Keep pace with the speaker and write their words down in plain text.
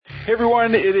Hey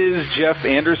everyone, it is Jeff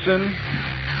Anderson.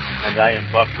 And I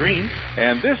am Buck Green.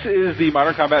 And this is the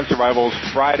Modern Combat and Survival's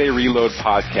Friday Reload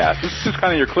podcast. This is just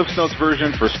kind of your CliffsNotes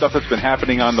version for stuff that's been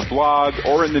happening on the blog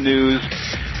or in the news.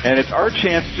 And it's our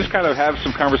chance to just kind of have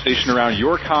some conversation around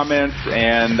your comments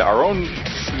and our own,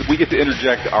 we get to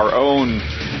interject our own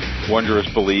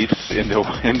wondrous beliefs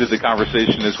into the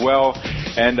conversation as well.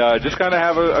 And just kind of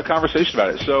have a conversation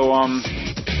about it. So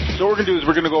what we're going to do is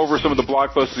we're going to go over some of the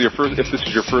blog posts if this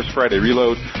is your first Friday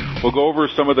Reload. We'll go over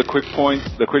some of the quick points,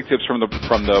 the quick tips from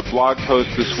the blog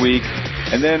post this week.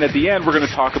 And then at the end, we're going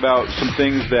to talk about some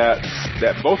things that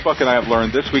both Buck and I have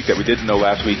learned this week that we didn't know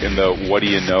last week in the What Do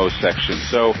You Know section.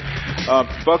 So,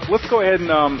 Buck, let's go ahead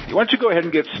and, why don't you go ahead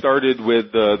and get started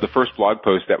with the first blog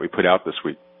post that we put out this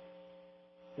week?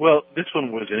 Well, this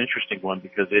one was an interesting one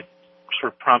because it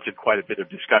sort of prompted quite a bit of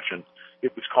discussion.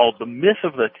 It was called The Myth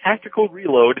of the Tactical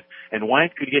Reload and Why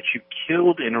It Could Get You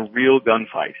Killed in a Real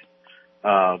Gunfight.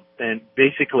 And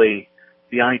basically,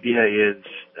 the idea is,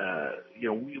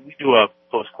 we do a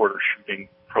close quarter shooting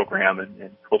program,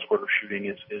 and close quarter shooting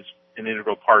is an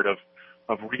integral part of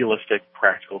realistic,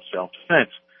 practical self-defense.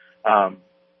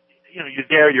 You're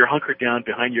there, you're hunkered down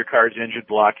behind your car's engine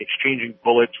block, exchanging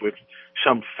bullets with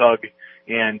some thug,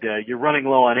 and you're running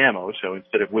low on ammo, so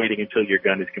instead of waiting until your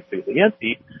gun is completely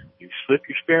empty, you slip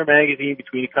your spare magazine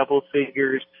between a couple of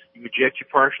fingers, you eject your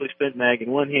partially spent mag in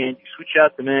one hand, you switch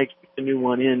out the mags, put the new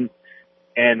one in,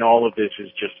 and all of this is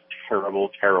just a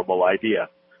terrible, terrible idea.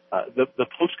 The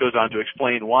post goes on to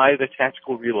explain why the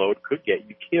tactical reload could get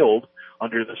you killed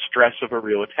under the stress of a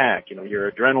real attack.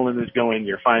 Your adrenaline is going,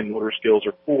 your fine motor skills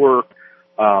are poor.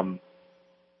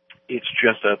 It's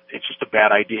just a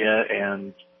bad idea,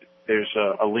 and there's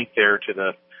a link there to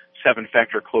the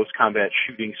 7-factor close combat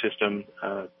shooting system.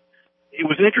 It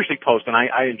was an interesting post, and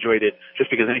I enjoyed it just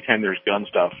because anytime there's gun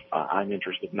stuff, I'm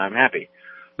interested and I'm happy.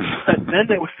 But then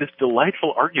there was this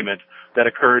delightful argument that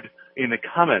occurred in the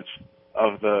comments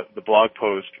of the blog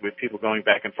post with people going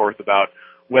back and forth about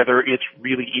whether it's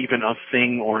really even a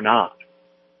thing or not.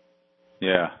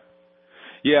 Yeah.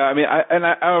 Yeah, I mean,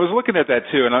 I was looking at that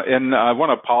too, and I want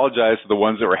to apologize to the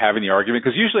ones that were having the argument,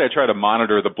 because usually I try to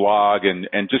monitor the blog and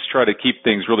just try to keep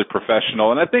things really professional,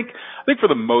 and I think for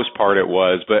the most part it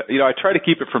was, but I try to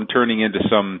keep it from turning into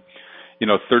some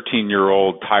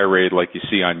 13-year-old tirade like you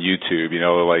see on YouTube,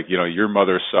 your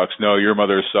mother sucks, no, your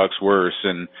mother sucks worse,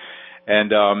 and I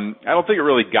don't think it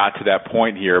really got to that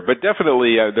point here, but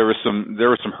definitely there were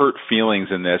some hurt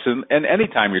feelings in this, and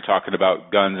anytime you're talking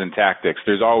about guns and tactics,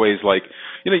 there's always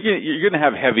you're going to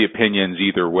have heavy opinions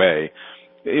either way.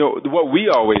 What we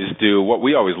always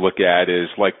look at is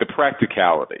the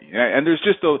practicality, and there's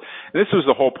this was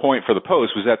the whole point for the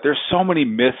post, was that there's so many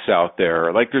myths out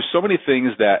there, there's so many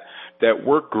things that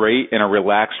work great in a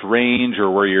relaxed range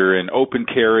or where you're in open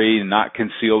carry, not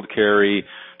concealed carry.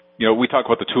 We talk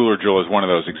about the Tooler drill as one of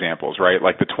those examples, right?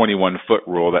 Like the 21-foot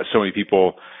rule that so many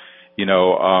people,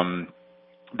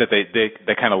 that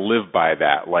they kind of live by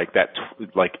that.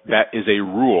 That is a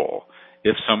rule.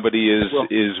 If somebody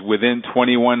is within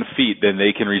 21 feet, then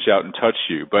they can reach out and touch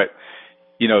you. But,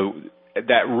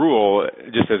 that rule,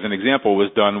 just as an example, was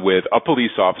done with a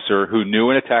police officer who knew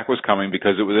an attack was coming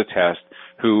because it was a test,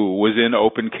 who was in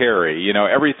open carry.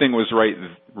 Everything was right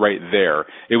there.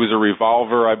 It was a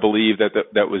revolver, I believe,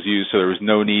 that was used, so there was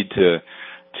no need to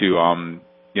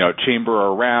chamber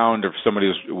a round if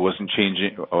somebody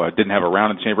didn't have a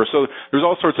round in the chamber. So there's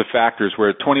all sorts of factors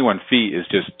where 21 feet is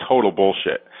just total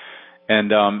bullshit. And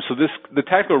so the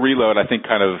tactical reload, I think,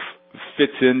 kind of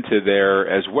fits into there,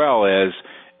 as well as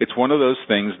it's one of those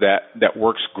things that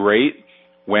works great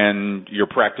when you're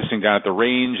practicing down at the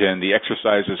range and the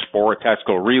exercise is for a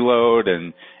tactical reload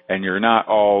and you're not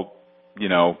all,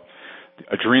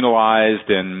 adrenalized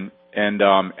and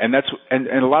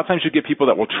a lot of times you get people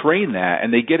that will train that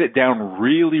and they get it down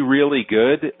really, really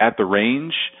good at the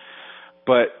range,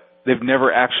 but they've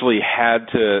never actually had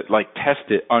to test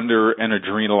it under an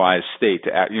adrenalized state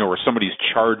where somebody's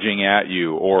charging at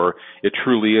you or it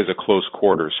truly is a close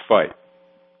quarters fight.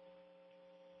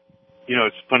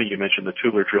 It's funny you mentioned the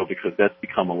Tooler drill because that's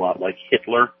become a lot like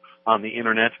Hitler on the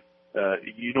internet.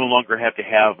 You no longer have to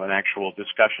have an actual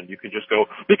discussion. You can just go,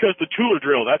 because the Tooler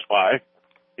drill, that's why.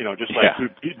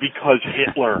 Because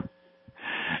Hitler.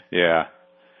 Yeah.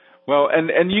 Well,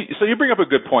 so you bring up a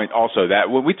good point also, that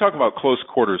when we talk about close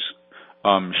quarters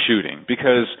shooting,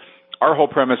 because our whole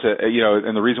premise,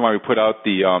 and the reason why we put out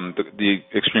the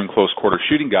Extreme Close Quarter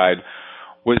Shooting Guide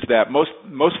was that most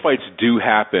fights do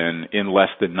happen in less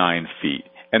than 9 feet.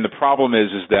 And the problem is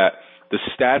that the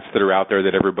stats that are out there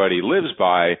that everybody lives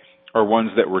by are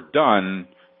ones that were done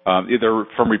either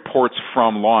from reports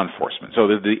from law enforcement. So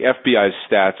the FBI's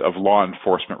stats of law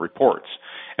enforcement reports.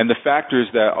 And the factors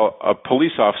that a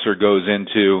police officer goes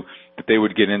into, that they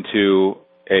would get into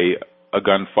a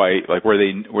gunfight, like where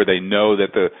they know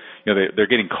that they're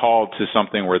getting called to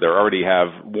something where they already have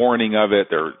warning of it,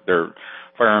 their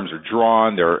firearms are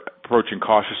drawn, they're approaching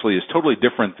cautiously, is totally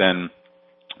different than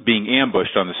being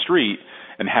ambushed on the street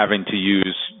and having to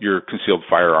use your concealed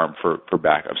firearm for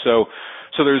backup. So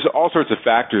there's all sorts of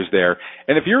factors there.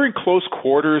 And if you're in close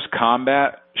quarters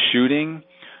combat shooting,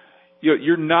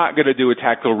 you're not going to do a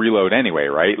tactical reload anyway,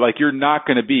 right? Like, you're not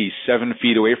going to be 7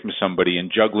 feet away from somebody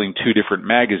and juggling two different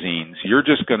magazines. You're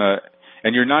just going to,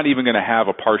 and you're not even going to have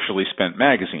a partially spent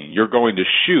magazine. You're going to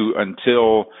shoot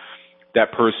until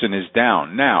that person is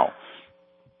down. Now,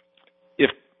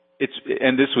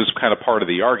 and this was kind of part of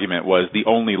the argument, was the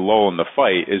only lull in the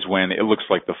fight is when it looks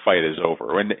like the fight is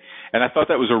over. And I thought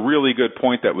that was a really good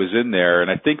point that was in there. And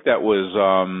I think that was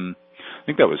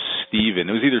Steven.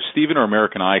 It was either Steven or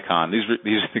American Icon. These are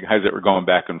the guys that were going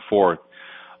back and forth.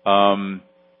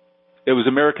 It was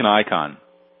American Icon.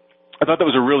 I thought that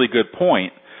was a really good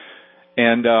point.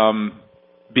 And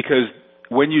because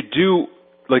when you do,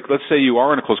 like, let's say you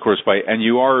are in a close quarters fight and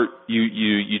you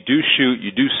do shoot, you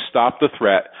do stop the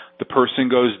threat, the person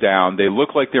goes down, they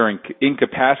look like they're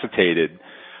incapacitated,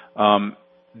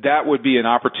 that would be an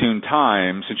opportune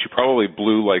time, since you probably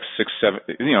blew like 6, 7,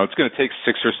 it's going to take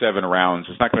 6 or 7 rounds.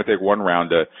 It's not going to take one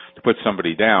round to put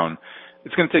somebody down.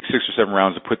 It's going to take 6 or 7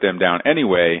 rounds to put them down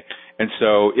anyway. And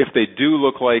so if they do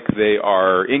look like they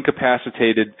are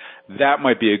incapacitated, that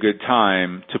might be a good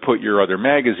time to put your other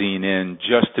magazine in,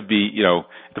 just to be,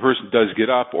 if the person does get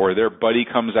up or their buddy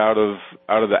comes out of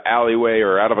the alleyway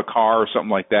or out of a car or something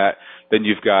like that, then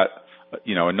you've got,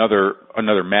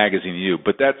 another magazine to you.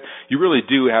 But that, you really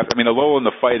do have, a lull in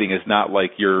the fighting is not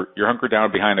like you're hunkered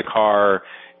down behind a car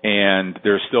and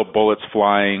there's still bullets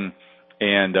flying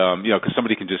and, because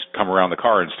somebody can just come around the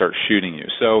car and start shooting you.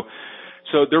 So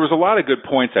there was a lot of good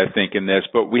points, I think, in this,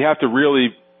 but we have to really,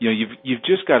 you've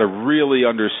just got to really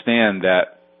understand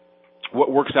that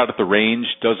what works out at the range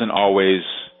doesn't always,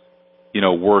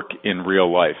 work in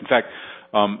real life. In fact,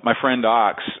 my friend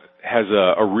Ox has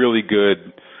a really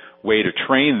good way to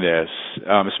train this,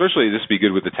 especially this would be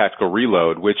good with the tactical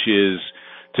reload, which is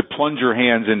to plunge your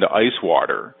hands into ice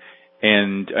water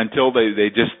and until they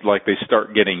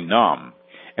start getting numb,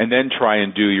 and then try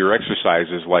and do your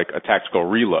exercises like a tactical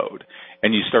reload.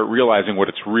 And you start realizing what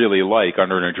it's really like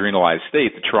under an adrenalized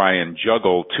state to try and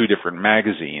juggle two different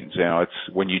magazines. It's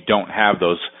when you don't have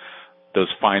those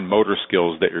fine motor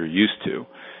skills that you're used to.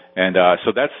 And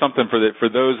so that's something for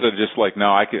those that are just like,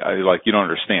 no, you don't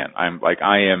understand.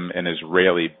 I am an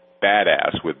Israeli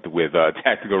badass with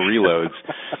tactical reloads.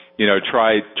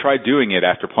 Try doing it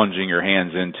after plunging your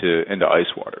hands into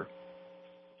ice water.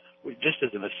 Just as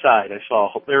an aside, I saw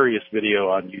a hilarious video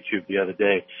on YouTube the other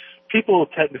day. People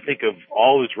tend to think of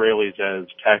all Israelis as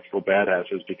tactical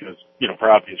badasses because, for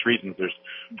obvious reasons, there's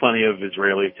plenty of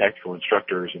Israeli tactical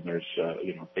instructors and there's,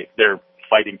 they're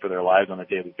fighting for their lives on a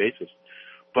daily basis.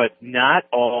 But not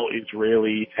all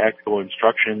Israeli tactical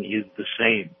instruction is the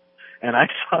same. And I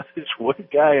saw this one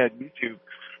guy on YouTube,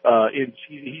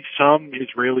 he's some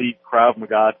Israeli Krav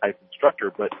Maga type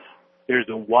instructor, but there's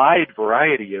a wide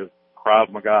variety of Krav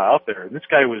Maga out there. And this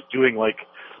guy was doing like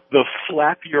the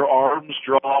flap your arms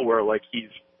draw where like he's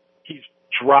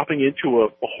dropping into a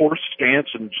horse stance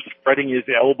and just spreading his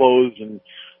elbows and,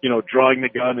 drawing the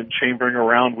gun and chambering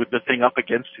around with the thing up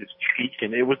against his cheek.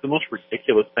 And it was the most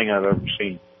ridiculous thing I've ever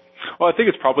seen. Well, I think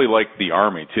it's probably like the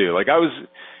Army too. Like I was,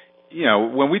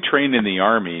 when we trained in the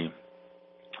Army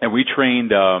and we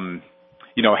trained,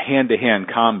 hand-to-hand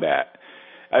combat,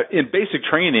 in basic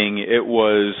training, it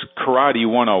was Karate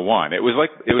 101. It was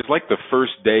like the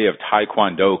first day of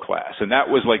Taekwondo class, and that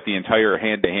was like the entire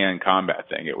hand-to-hand combat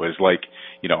thing. It was like,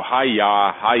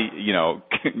 hi-ya,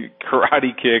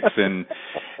 karate kicks, and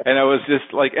I was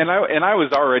just like, and I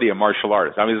was already a martial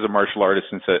artist. I was a martial artist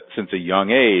since a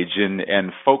young age,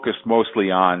 and focused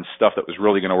mostly on stuff that was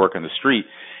really going to work on the street.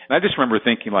 And I just remember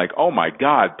thinking like, oh my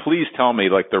God, please tell me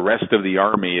like the rest of the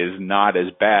Army is not as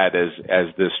bad as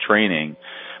this training.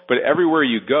 But everywhere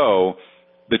you go,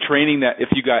 the training that, if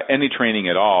you got any training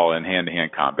at all in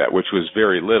hand-to-hand combat, which was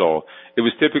very little, it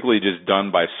was typically just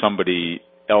done by somebody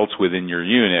else within your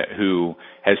unit who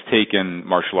has taken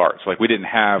martial arts. Like we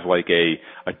didn't have like a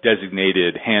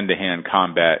designated hand-to-hand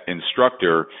combat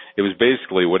instructor. It was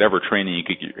basically whatever training you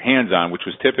could get your hands on, which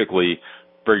was typically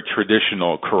very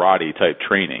traditional karate type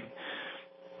training.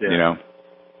 Yeah.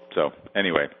 So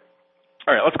anyway,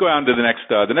 all right, let's go on to the next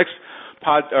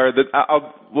pod.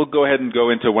 We'll go ahead and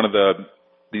go into one of the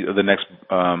the next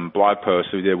blog post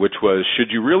we did, which was,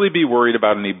 should you really be worried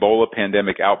about an Ebola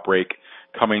pandemic outbreak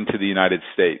coming to the United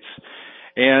States?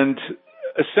 And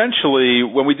essentially,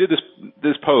 when we did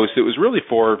this post, it was really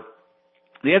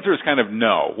the answer is kind of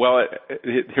no. Well,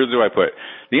 here's what I put.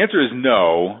 The answer is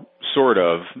no, sort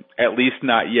of, at least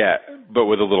not yet, but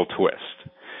with a little twist.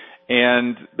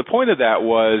 And the point of that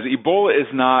was Ebola is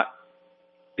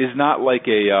not like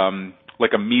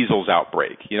a measles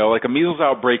outbreak. You know, like a measles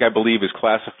outbreak, I believe, is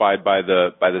classified by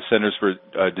the Centers for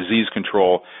Disease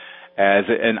Control as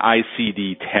an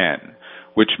ICD-10,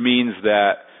 which means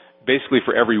that basically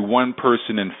for every one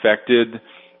person infected,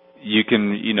 you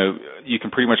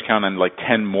can pretty much count on like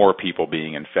 10 more people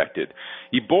being infected.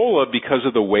 Ebola, because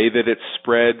of the way that it's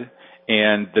spread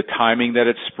and the timing that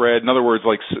it's spread, in other words,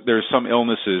 like there's some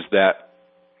illnesses that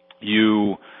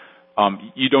you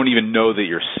don't even know that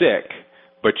you're sick,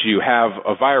 but you have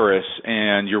a virus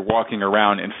and you're walking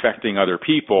around infecting other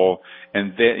people,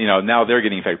 and now they're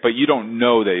getting infected, but you don't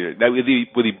know that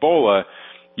with Ebola,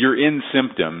 you're in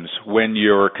symptoms when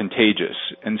you're contagious.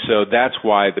 And so that's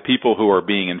why the people who are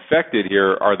being infected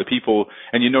here are the people,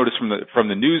 and you notice from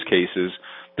the news cases,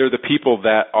 they're the people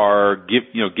that are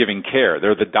giving care.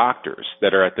 They're the doctors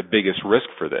that are at the biggest risk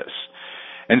for this.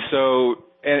 And so,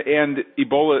 and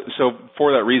Ebola, so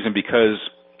for that reason, because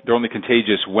they're only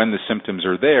contagious when the symptoms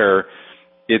are there,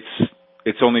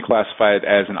 it's only classified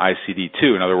as an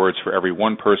ICD-2. In other words, for every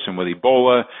one person with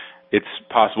Ebola, it's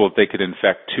possible that they could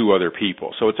infect 2 other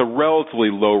people. So it's a relatively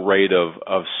low rate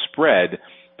of spread.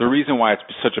 The reason why it's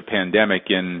such a pandemic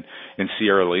in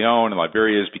Sierra Leone and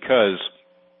Liberia is because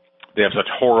they have such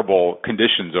horrible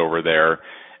conditions over there.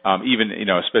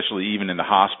 Especially even in the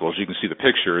hospitals, you can see the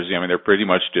pictures. I mean, they're pretty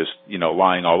much just,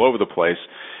 lying all over the place.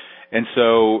 And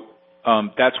so,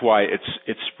 that's why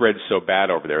it's spread so bad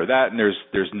over there. That, and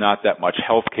there's not that much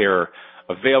health care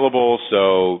available.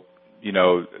 So,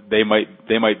 they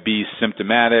might be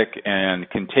symptomatic and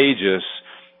contagious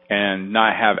and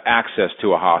not have access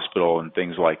to a hospital and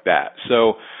things like that.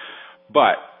 So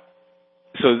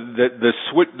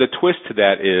the twist to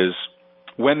that is,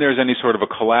 when there's any sort of a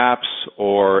collapse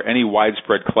or any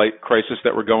widespread crisis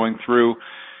that we're going through,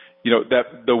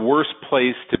 that the worst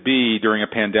place to be during a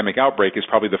pandemic outbreak is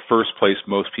probably the first place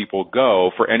most people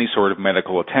go for any sort of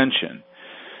medical attention.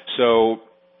 So,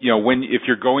 if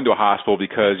you're going to a hospital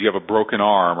because you have a broken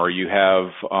arm or you have,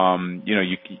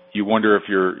 you wonder if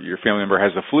your family member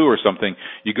has the flu or something,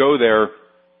 you go there,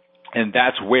 and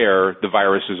that's where the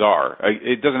viruses are.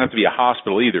 It doesn't have to be a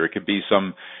hospital either. It could be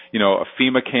some, a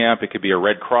FEMA camp. It could be a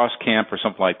Red Cross camp or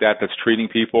something like that that's treating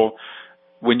people.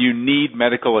 When you need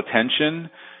medical attention,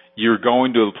 you're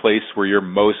going to a place where you're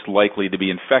most likely to be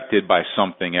infected by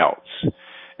something else.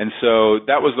 And so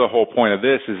that was the whole point of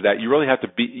this, is that you really have to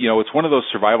be, it's one of those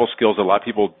survival skills that a lot of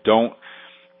people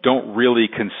don't really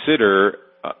consider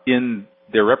in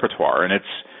their repertoire. And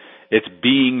it's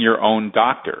being your own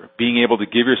doctor, being able to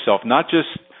give yourself, not just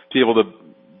to be able to,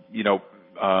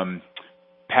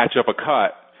 patch up a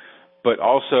cut, but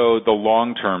also the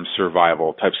long-term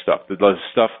survival type stuff, the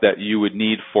stuff that you would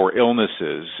need for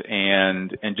illnesses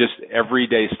and just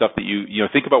everyday stuff that you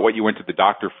think about what you went to the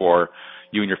doctor for,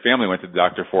 you and your family went to the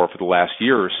doctor for the last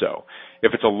year or so.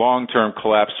 If it's a long-term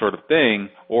collapse sort of thing,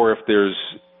 or if there's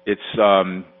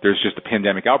just a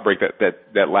pandemic outbreak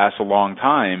that lasts a long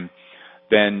time,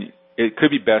 then it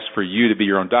could be best for you to be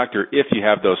your own doctor if you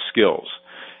have those skills.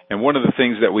 And one of the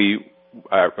things that we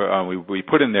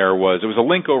put in there was, it was a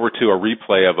link over to a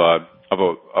replay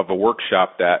of a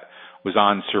workshop that was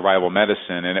on survival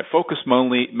medicine, and it focused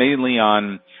mainly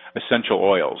on essential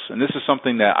oils. And this is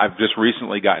something that I've just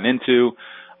recently gotten into.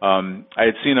 I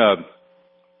had seen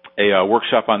a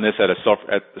workshop on this at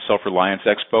the Self-Reliance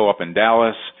Expo up in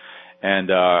Dallas, and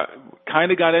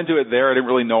kind of got into it there. I didn't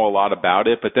really know a lot about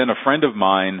it, but then a friend of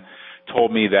mine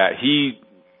told me that he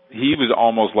was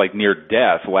almost like near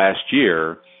death last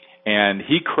year, and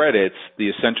he credits the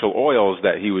essential oils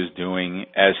that he was doing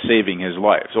as saving his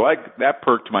life. So that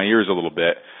perked my ears a little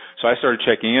bit. So I started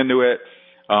checking into it.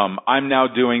 I'm now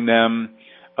doing them.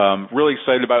 Really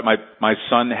excited about it. My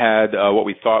son had what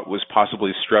we thought was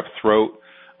possibly strep throat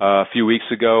a few weeks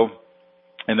ago,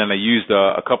 and then I used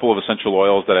a couple of essential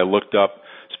oils that I looked up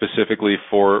specifically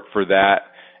for that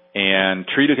and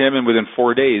treated him, and within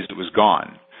 4 days it was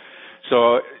gone.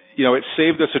 So, it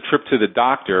saved us a trip to the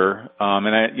doctor,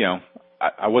 and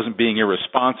I wasn't being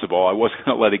irresponsible. I wasn't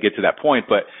going to let it get to that point,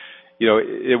 but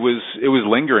it was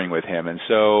lingering with him. And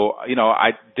so,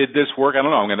 I did this work. I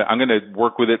don't know. I'm going to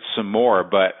work with it some more,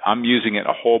 but I'm using it in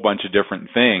a whole bunch of different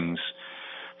things,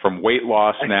 from weight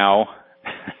loss now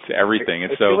to everything.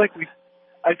 And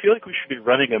I feel like we should be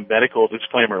running a medical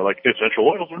disclaimer, like essential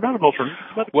oils are not an alternative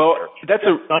to medical care. That's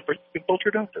not for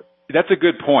culture doctor. That's a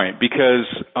good point because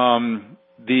I don't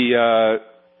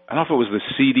know if it was the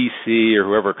CDC or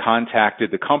whoever contacted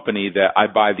the company that I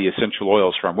buy the essential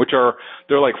oils from,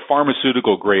 they're like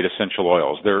pharmaceutical grade essential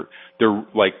oils. They're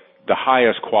like the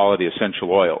highest quality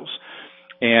essential oils.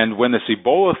 And when this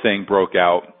Ebola thing broke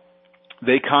out,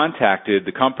 they contacted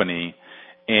the company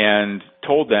and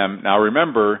told them, now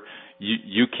remember,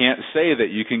 you can't say that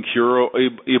you can cure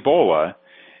Ebola.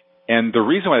 And the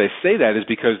reason why they say that is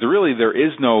because there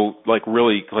is no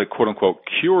really quote unquote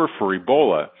cure for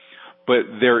Ebola, but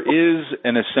there is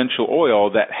an essential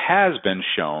oil that has been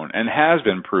shown and has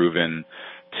been proven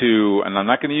to, and I'm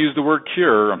not going to use the word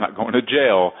cure, I'm not going to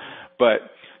jail, but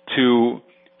to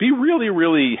be really,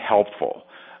 really helpful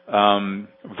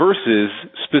versus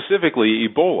specifically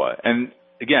Ebola. And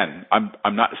again,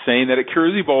 I'm not saying that it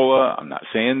cures Ebola. I'm not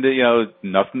saying that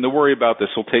nothing to worry about. This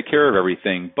will take care of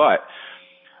everything. But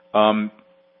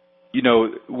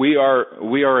we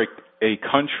are a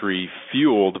country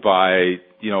fueled by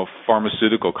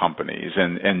pharmaceutical companies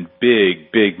and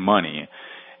big money,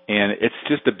 and it's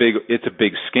just a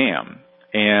big scam.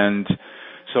 And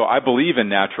so I believe in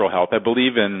natural health. I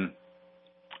believe in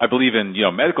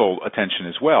medical attention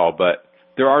as well, but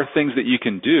there are things that you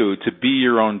can do to be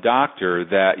your own doctor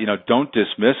that, don't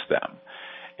dismiss them.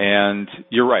 And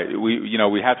you're right.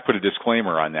 We have to put a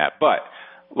disclaimer on that. But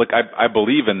look, I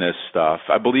believe in this stuff.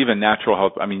 I believe in natural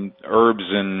health. I mean, herbs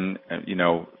and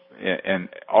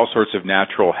all sorts of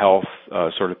natural health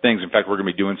sort of things. In fact, we're going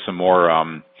to be doing some more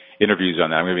interviews on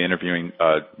that. I'm going to be interviewing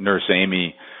Nurse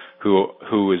Amy,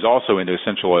 who is also into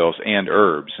essential oils and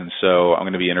herbs, and so I'm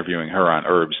going to be interviewing her on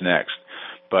herbs next.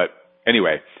 But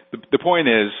anyway, the point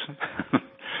is,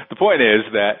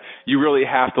 that you really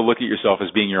have to look at yourself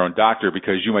as being your own doctor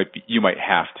because you might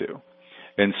have to,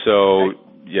 and so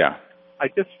yeah. I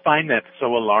just find that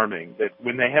so alarming that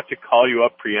when they have to call you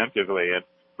up preemptively and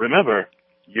remember,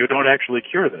 you don't actually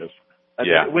cure this.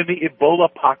 Yeah. When the Ebola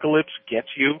apocalypse gets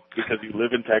you because you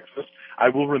live in Texas, I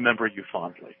will remember you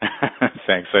fondly.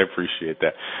 Thanks, I appreciate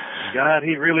that. God,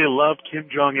 he really loved Kim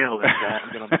Jong-il, that guy.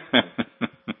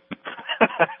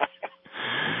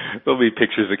 There'll be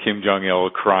pictures of Kim Jong-il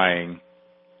crying.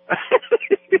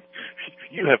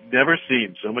 You have never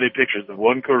seen so many pictures of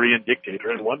one Korean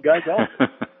dictator in one guy's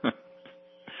office.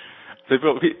 So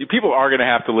people are going to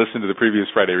have to listen to the previous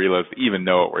Friday Reloads to even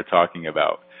know what we're talking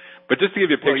about. But just to give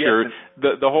you a picture,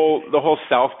 the whole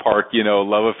South Park,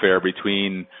 love affair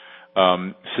between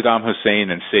Saddam Hussein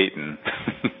and Satan.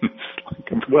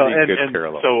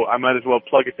 So I might as well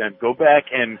plug it then. Go back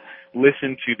and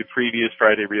listen to the previous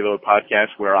Friday Reload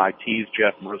podcast where I tease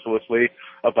Jeff mercilessly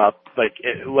about like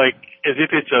as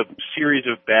if it's a series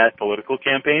of bad political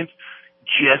campaigns.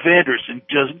 Jeff Anderson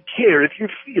doesn't care if your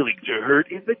feelings are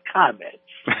hurt in the comments.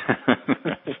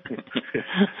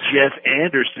 Jeff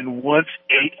Anderson once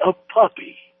ate a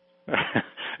puppy.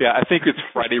 Yeah, I think it's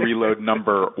Friday Reload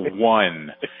number 1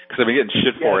 because I've been getting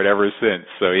shit for it ever since.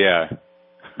 So yeah.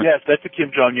 Yes, that's the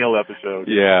Kim Jong-il episode.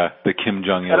 Yeah, the Kim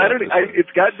Jong-il episode. It's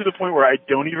gotten to the point where I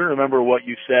don't even remember what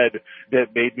you said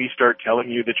that made me start telling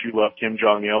you that you love Kim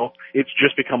Jong-il. It's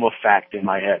just become a fact in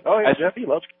my head. Oh, yeah, Jeff, he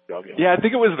loves Kim Jong-il. Yeah, I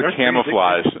think it was the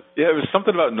camouflage. Yeah, it was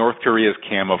something about North Korea's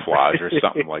camouflage or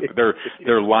something like that.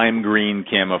 Their lime green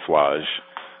camouflage.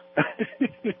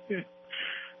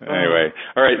 Anyway,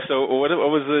 all right. So what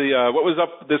was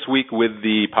up this week with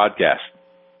the podcast?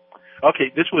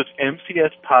 Okay, this was MCS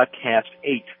Podcast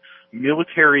 8,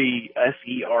 Military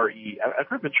SERE. I'm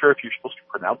not even sure if you're supposed to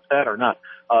pronounce that or not.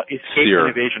 Escape and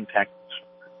Evasion Tactics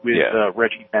with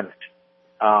Reggie Bennett.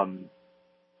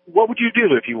 What would you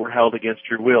do if you were held against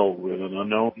your will with an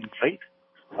unknown fate?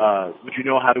 Would you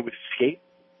know how to escape?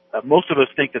 Most of us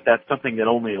think that that's something that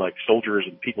only like soldiers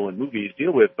and people in movies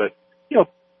deal with, but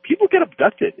people get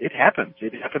abducted. It happens.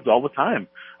 It happens all the time.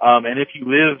 And if you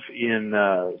live in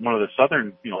one of the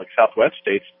southern, like Southwest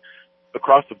states,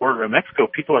 across the border of Mexico,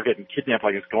 people are getting kidnapped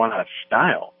like it's going out of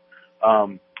style.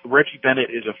 Reggie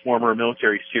Bennett is a former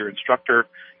military SERE instructor,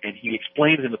 and he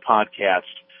explains in the podcast,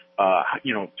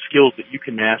 skills that you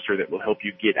can master that will help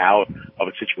you get out of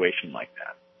a situation like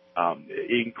that.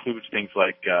 It includes things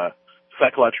like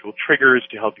psychological triggers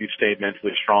to help you stay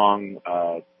mentally strong,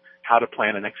 how to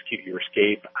plan and execute your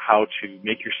escape, how to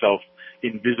make yourself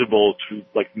invisible to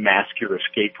mask your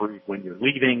escape route when you're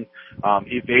leaving,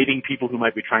 evading people who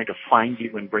might be trying to find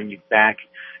you and bring you back,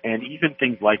 and even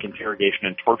things like interrogation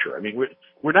and torture. I mean,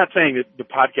 we're not saying that the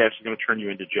podcast is going to turn you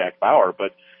into Jack Bauer,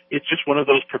 but it's just one of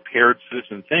those prepared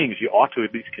citizen things. You ought to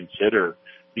at least consider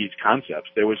these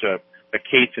concepts. There was a a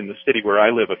case in the city where I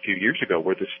live a few years ago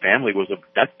where this family was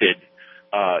abducted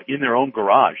in their own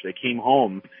garage. They came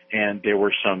home and there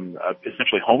were some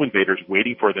essentially home invaders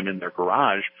waiting for them in their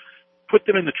garage, put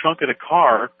them in the trunk of the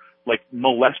car, like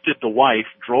molested the wife,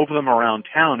 drove them around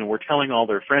town, and were telling all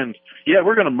their friends, yeah,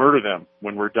 we're going to murder them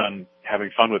when we're done having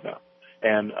fun with them.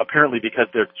 And apparently because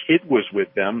their kid was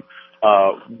with them,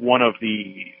 one of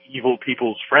the evil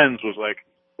people's friends was like,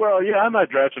 well, yeah, I might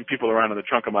drive some people around in the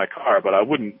trunk of my car, but I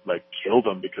wouldn't, like, kill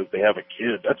them because they have a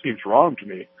kid. That seems wrong to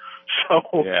me. So,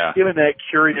 given that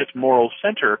curious moral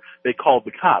center, they called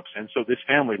the cops. And so this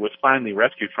family was finally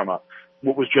rescued from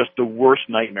what was just the worst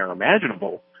nightmare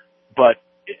imaginable. But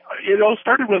it all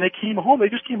started when they came home. They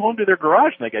just came home to their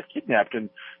garage and they got kidnapped and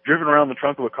driven around the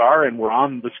trunk of a car and were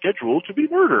on the schedule to be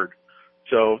murdered.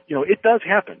 So, it does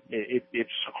happen. It's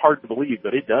hard to believe,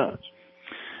 but it does.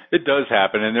 It does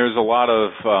happen, and there's a lot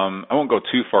of, I won't go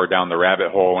too far down the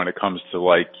rabbit hole when it comes to,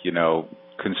 like,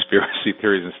 conspiracy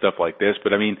theories and stuff like this,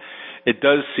 but I mean, it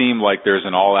does seem like there's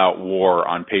an all-out war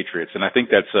on patriots, and I think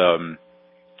that's,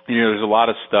 there's a lot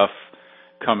of stuff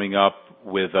coming up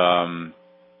with,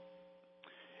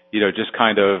 just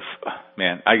kind of,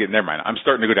 never mind. I'm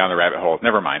starting to go down the rabbit hole.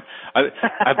 Never mind.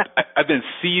 I've been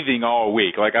seething all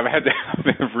week. Like I've been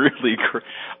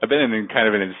in kind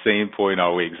of an insane point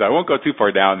all week. So I won't go too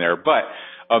far down there. But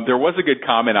there was a good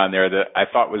comment on there that I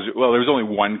thought there was only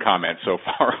one comment so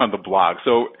far on the blog.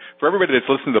 So for everybody that's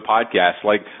listening to the podcast,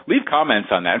 like leave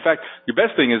comments on that. In fact, your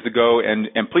best thing is to go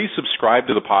and please subscribe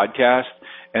to the podcast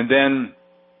and then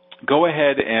go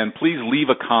ahead and please leave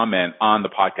a comment on the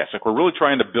podcast. Like we're really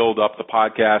trying to build up the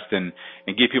podcast and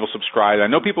get people subscribed. I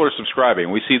know people are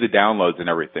subscribing. We see the downloads and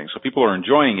everything. So people are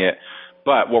enjoying it.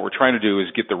 But what we're trying to do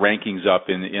is get the rankings up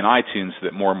in iTunes so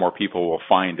that more and more people will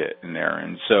find it in there.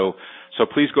 And so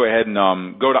please go ahead and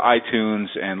go to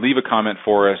iTunes and leave a comment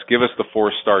for us. Give us the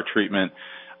 4-star treatment,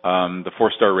 the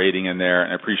 4-star rating in there,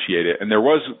 and I appreciate it. And there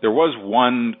was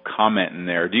one comment in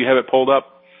there. Do you have it pulled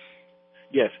up?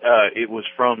 Yes, it was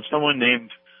from someone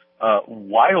named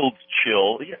Wild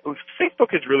Chill.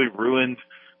 Facebook has really ruined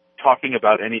talking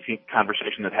about any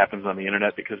conversation that happens on the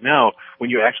internet because now when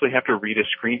you actually have to read a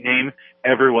screen name,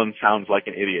 everyone sounds like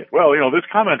an idiot. Well, this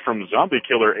comment from Zombie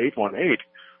Killer 818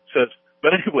 says,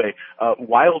 but anyway,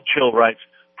 Wild Chill writes,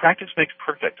 practice makes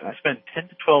perfect. I spend 10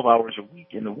 to 12 hours a week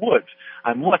in the woods.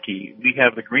 I'm lucky. We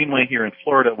have the Greenway here in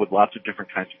Florida with lots of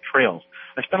different kinds of trails.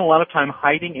 I spend a lot of time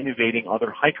hiding and evading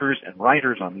other hikers and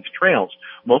riders on these trails.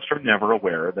 Most are never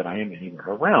aware that I am anywhere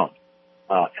around.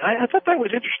 And I thought that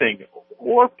was interesting,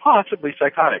 or possibly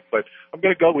psychotic, but I'm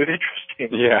going to go with interesting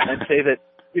and say that,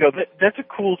 that's a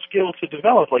cool skill to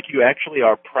develop. Like you actually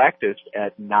are practiced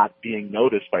at not being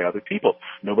noticed by other people.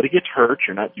 Nobody gets hurt.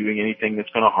 You're not doing anything that's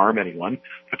going to harm anyone,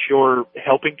 but you're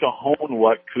helping to hone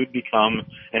what could become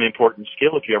an important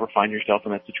skill if you ever find yourself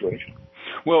in that situation.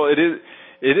 Well, it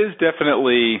is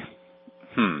definitely,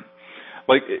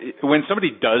 like when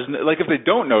somebody does, like if they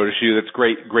don't notice you, that's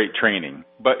great training.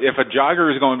 But if a jogger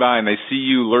is going by and they see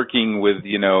you lurking with,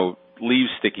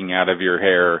 leaves sticking out of your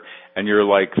hair and you're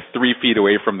like 3 feet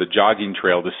away from the jogging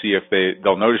trail to see if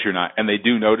they'll notice you or not, and they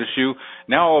do notice you,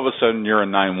 now all of a sudden you're a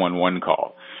 911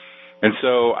 call. And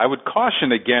so I would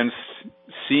caution against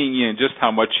seeing you and just how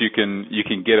much you can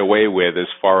get away with as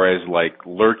far as like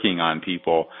lurking on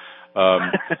people.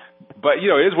 But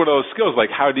it is one of those skills.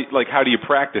 Like how do you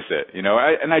practice it?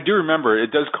 And I do remember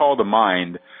it does call to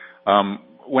mind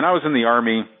when I was in the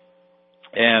Army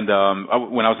and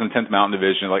when I was in 10th Mountain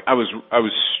Division. Like I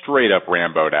was straight up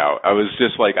Rambo'd out. I was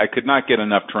just like I could not get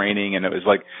enough training, and it was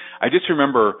like I just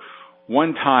remember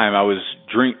one time I was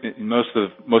most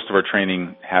of our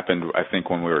training happened I think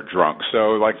when we were drunk.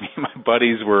 So like me and my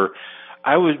buddies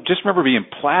I would just remember being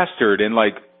plastered and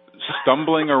like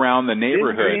stumbling around the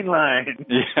neighborhood. Green line.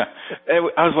 Yeah.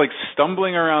 I was like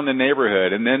stumbling around the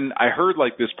neighborhood, and then I heard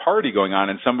like this party going on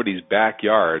in somebody's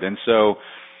backyard. And so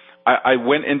I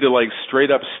went into like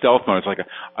straight up stealth mode. It's like,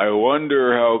 I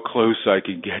wonder how close I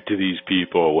can get to these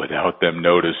people without them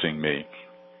noticing me.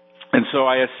 And so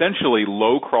I essentially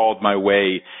low crawled my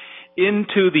way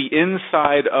into the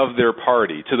inside of their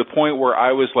party to the point where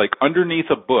I was like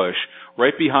underneath a bush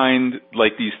right behind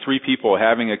like these 3 people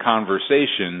having a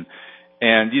conversation,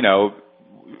 and they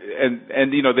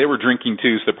were drinking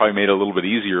too, so it probably made it a little bit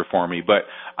easier for me. But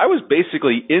I was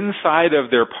basically inside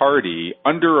of their party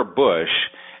under a bush,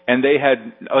 and they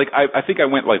had like I think I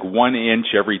went like 1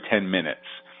 inch every 10 minutes.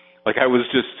 Like I was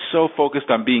just so focused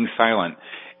on being silent,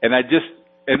 and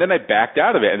then I backed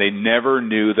out of it, and they never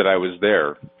knew that I was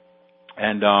there.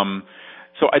 And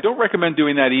So I don't recommend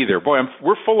doing that either. Boy,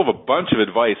 we're full of a bunch of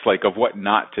advice, like of what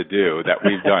not to do that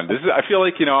we've done. I feel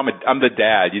like, I'm the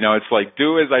dad. It's like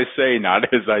do as I say, not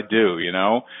as I do.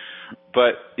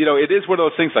 But it is one of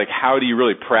those things. Like, how do you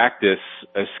really practice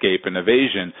escape and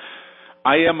evasion?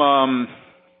 I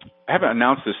haven't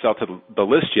announced this out to the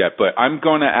list yet, but I'm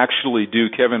going to actually do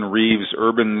Kevin Reeves'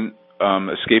 Urban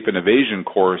Escape and Evasion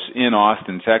course in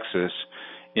Austin, Texas,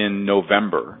 in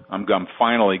November. I'm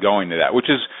finally going to that, which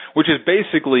is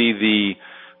basically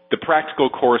the practical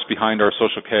course behind our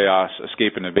Social Chaos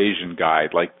Escape and Evasion guide.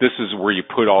 Like, this is where you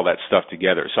put all that stuff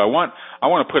together. So I want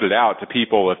to put it out to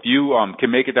people. If you can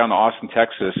make it down to Austin,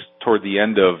 Texas toward the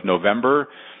end of November,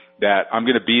 that I'm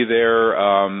going to be there.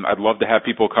 I'd love to have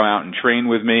people come out and train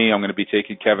with me. I'm going to be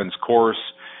taking Kevin's course,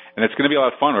 and it's going to be a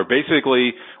lot of fun.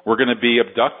 We're going to be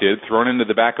abducted, thrown into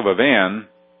the back of a van,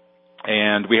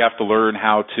 and we have to learn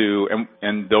how to,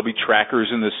 and there'll be trackers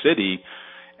in the city,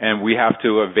 and we have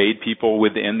to evade people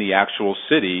within the actual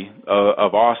city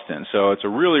of Austin. So it's a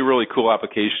really, really cool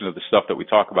application of the stuff that we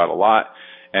talk about a lot,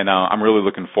 and I'm really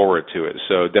looking forward to it.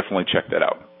 So definitely check that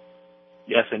out.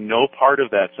 Yes, and no part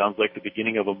of that sounds like the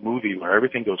beginning of a movie where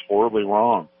everything goes horribly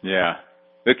wrong. Yeah.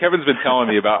 Kevin's been telling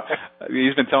me about,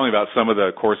 he's been telling me about some of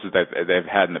the courses that they've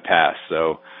had in the past.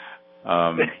 So,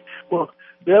 well,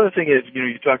 the other thing is,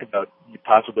 you talk about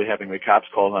possibly having the cops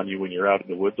called on you when you're out in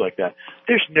the woods like that.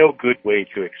 There's no good way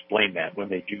to explain that when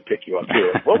they do pick you up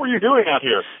here. What were you doing out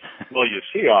here? Well, you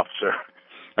see, officer,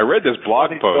 I read this blog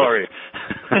post. Sorry.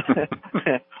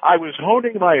 I was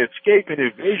honing my escape and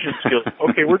evasion skills.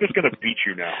 Okay, we're just going to beat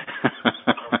you now.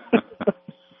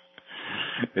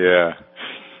 Yeah.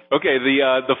 Okay,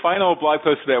 the final blog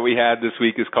post that we had this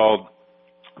week is called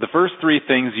 "The First 3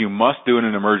 Things You Must Do in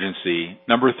an Emergency.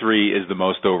 Number 3 is the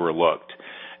most overlooked."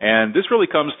 And this really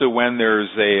comes to when there's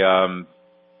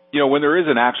when there is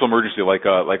an actual emergency, like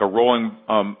a rolling,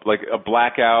 like a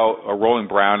blackout, a rolling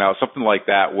brownout, something like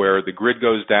that, where the grid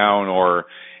goes down, or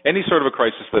any sort of a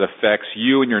crisis that affects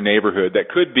you and your neighborhood that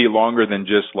could be longer than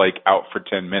just like out for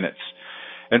 10 minutes.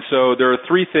 And so there are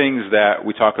 3 things that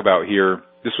we talk about here.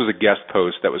 This was a guest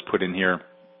post that was put in here.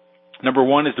 Number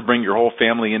 1 is to bring your whole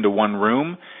family into one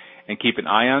room and keep an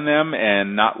eye on them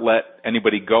and not let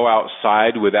anybody go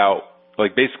outside without,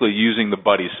 like, basically using the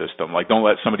buddy system. Like, don't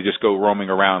let somebody just go roaming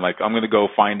around, like, I'm going to go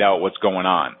find out what's going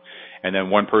on. And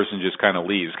then one person just kind of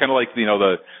leaves. Kind of like,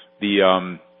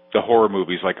 the horror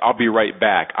movies, like, I'll be right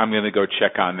back. I'm going to go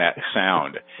check on that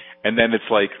sound. And then it's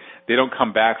like, they don't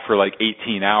come back for like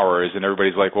 18 hours, and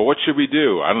everybody's like, well, what should we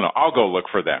do? I don't know. I'll go look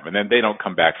for them. And then they don't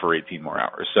come back for 18 more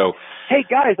hours. So, hey,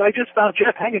 guys, I just found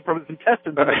Jeff hanging from his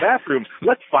intestines in the bathroom.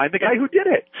 Let's find the guy who did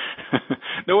it.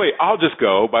 No, wait, I'll just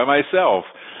go by myself.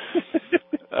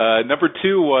 Number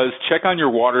 2 was check on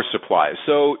your water supply.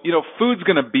 So, food's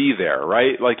going to be there,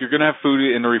 right? Like, you're going to have food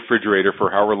in the refrigerator for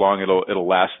however long it'll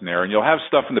last in there, and you'll have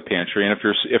stuff in the pantry. And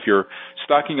if you're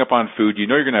stocking up on food, you're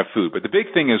going to have food. But the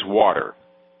big thing is water,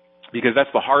 because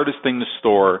that's the hardest thing to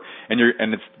store, and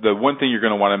it's the one thing you're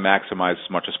going to want to maximize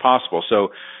as much as possible. So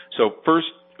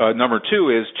first, number 2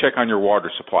 is check on your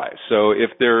water supply. So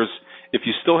if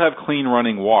you still have clean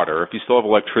running water, if you still have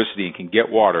electricity and can get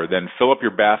water, then fill up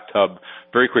your bathtub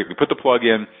very quickly. Put the plug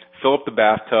in, fill up the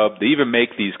bathtub. They even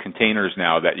make these containers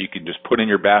now that you can just put in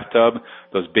your bathtub,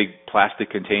 those big plastic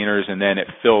containers, and then it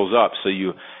fills up so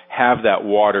you have that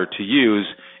water to use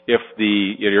if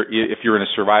you're in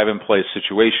a survive-in-place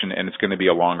situation and it's going to be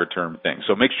a longer-term thing.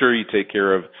 So make sure you take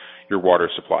care of your water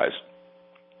supplies.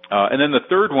 And then the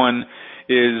third one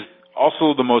is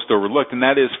also the most overlooked, and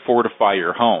that is fortify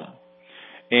your home.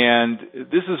 And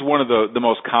this is one of the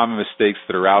most common mistakes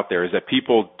that are out there, is that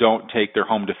people don't take their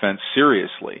home defense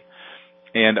seriously.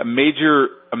 And a major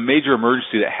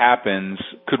emergency that happens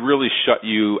could really shut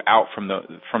you out from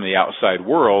the outside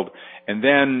world. And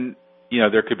then,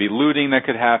 there could be looting that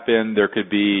could happen. There could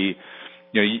be,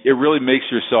 it really makes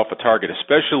yourself a target,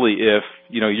 especially if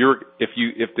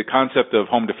the concept of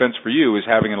home defense for you is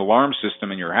having an alarm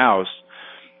system in your house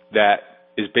that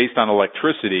is based on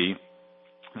electricity,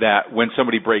 that when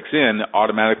somebody breaks in,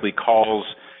 automatically calls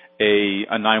a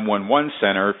 911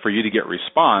 center for you to get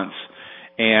response.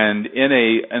 And in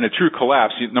a true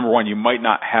collapse, number 1, you might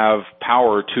not have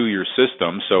power to your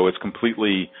system, so it's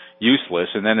completely useless.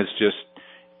 And then it's just,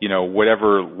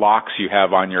 whatever locks you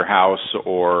have on your house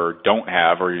or don't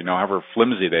have, or, however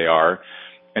flimsy they are.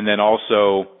 And then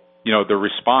also, the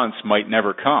response might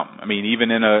never come. I mean,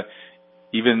 even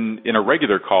in a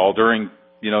regular call during,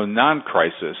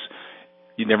 non-crisis,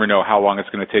 you never know how long it's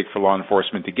going to take for law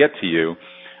enforcement to get to you.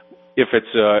 If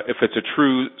it's a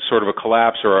true sort of a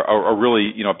collapse or a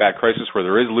really bad crisis where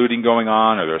there is looting going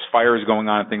on or there's fires going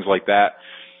on and things like that,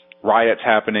 riots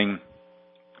happening,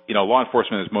 law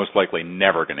enforcement is most likely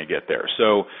never going to get there.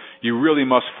 So you really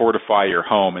must fortify your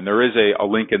home. And there is a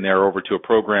link in there over to a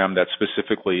program that's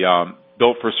specifically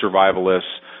built for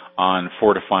survivalists on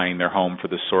fortifying their home for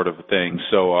this sort of thing.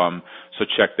 So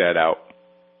check that out.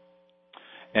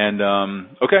 And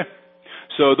okay.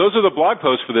 So those are the blog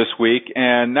posts for this week.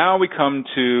 And now we come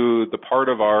to the part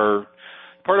of our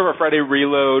Friday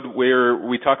Reload where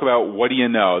we talk about what do you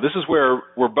know. This is where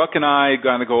Buck and I are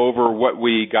going to go over what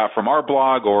we got from our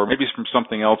blog or maybe from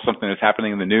something else, something that's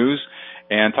happening in the news,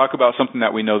 and talk about something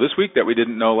that we know this week that we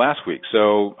didn't know last week.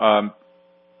 So,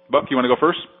 Buck, you want to go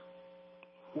first?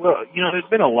 Well, there's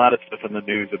been a lot of stuff in the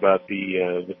news about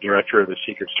the director of the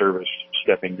Secret Service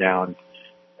stepping down.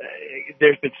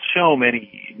 There's been so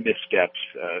many missteps.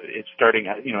 It's starting,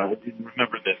 I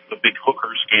remember the big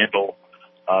hooker scandal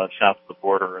south of the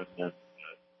border, and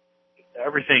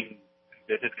everything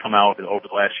that has come out over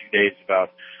the last few days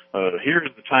about here's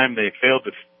the time they failed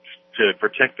to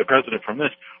protect the president from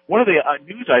this. One of the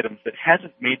news items that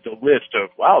hasn't made the list of,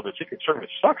 wow, the Secret Service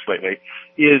sucks lately,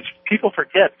 is people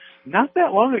forget, not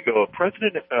that long ago,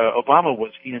 President Obama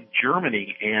was in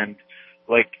Germany, and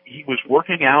he was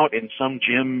working out in some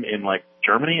gym in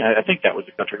Germany. I think that was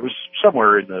the country. It was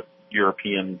somewhere in the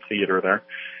European theater there.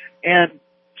 And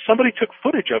somebody took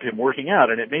footage of him working out,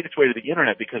 and it made its way to the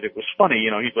internet because it was funny.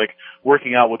 He's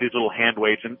working out with these little hand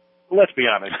weights, and let's be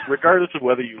honest, regardless of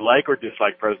whether you like or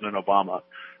dislike President Obama,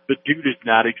 the dude is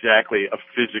not exactly a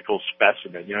physical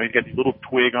specimen. He's got these little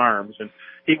twig arms, and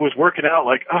he was working out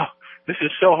this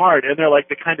is so hard, and they're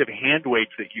the kind of hand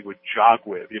weights that you would jog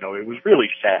with. It was really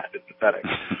sad and pathetic.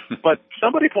 But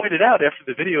somebody pointed out after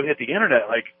the video hit the internet,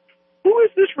 who is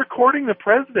this recording the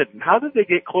president, and how did they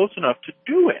get close enough to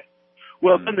do it?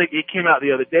 Well, then it came out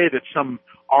the other day that some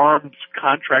armed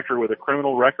contractor with a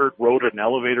criminal record rode an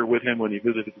elevator with him when he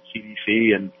visited the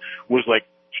CDC and was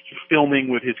filming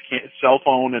with his cell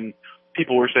phone, and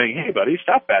people were saying, "Hey, buddy,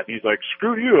 stop that." And he's like,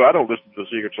 "Screw you! I don't listen to the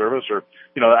Secret Service." Or,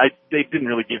 they didn't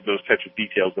really give those types of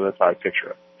details, but that's how I picture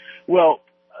it. Well,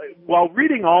 while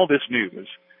reading all this news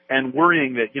and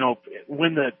worrying that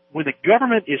when the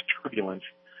government is turbulent,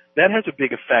 that has a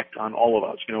big effect on all of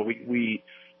us. We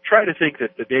try to think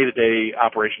that the day-to-day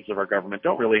operations of our government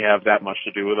don't really have that much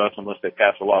to do with us unless they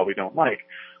pass a law we don't like.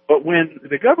 But when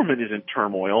the government is in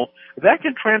turmoil, that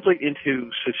can translate into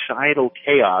societal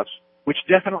chaos, which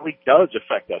definitely does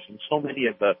affect us. And so many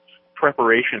of the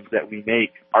preparations that we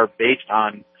make are based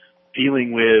on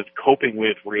dealing with, coping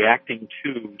with, reacting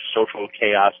to social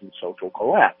chaos and social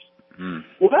collapse. Mm.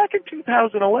 Well, back in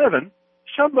 2011,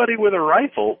 somebody with a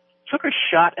rifle took a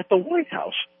shot at the White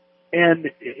House.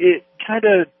 And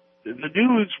the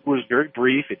news was very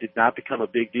brief. It did not become a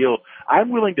big deal.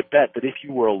 I'm willing to bet that if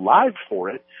you were alive for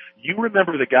it, you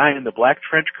remember the guy in the black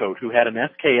trench coat who had an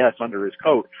SKS under his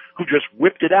coat who just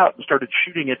whipped it out and started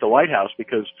shooting at the White House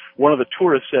because one of the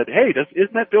tourists said, "Hey,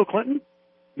 isn't that Bill Clinton?"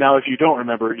 Now, if you don't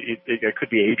remember, I could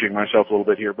be aging myself a little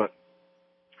bit here, but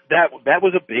that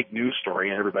was a big news story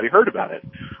and everybody heard about it.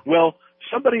 Well,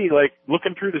 somebody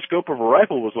looking through the scope of a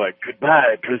rifle was like,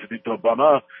 "Goodbye, President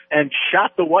Obama," and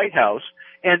shot the White House.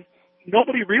 And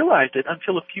nobody realized it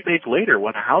until a few days later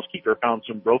when a housekeeper found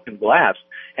some broken glass,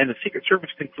 and the Secret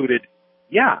Service concluded,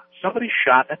 yeah, somebody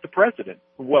shot at the president.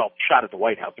 Well, shot at the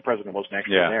White House. The president wasn't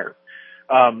actually there.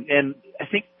 And I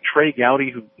think Trey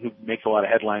Gowdy, who makes a lot of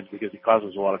headlines because he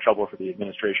causes a lot of trouble for the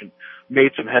administration,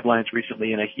 made some headlines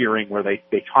recently in a hearing where they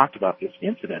talked about this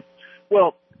incident.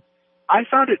 Well, I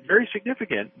found it very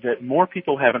significant that more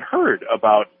people haven't heard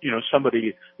about,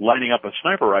 somebody lining up a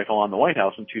sniper rifle on the White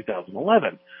House in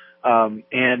 2011.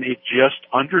 And it just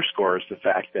underscores the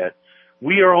fact that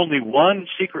we are only one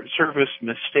Secret Service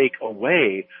mistake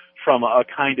away from a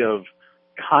kind of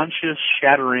conscious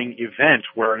shattering event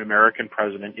where an American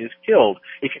president is killed.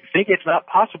 If you think it's not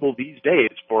possible these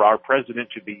days for our president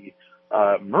to be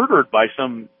murdered by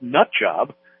some nut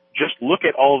job, just look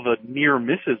at all the near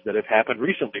misses that have happened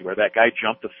recently where that guy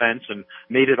jumped the fence and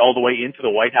made it all the way into the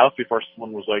White House before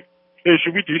someone was like, "Hey,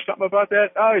 should we do something about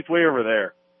that?" "Oh, it's way over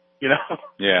there."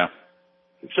 Yeah.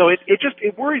 So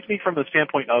it worries me from the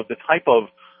standpoint of the type of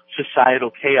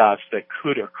societal chaos that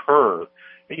could occur.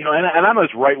 And I'm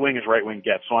as right-wing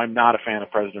gets, so I'm not a fan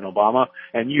of President Obama.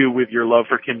 And you, with your love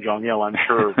for Kim Jong-il, I'm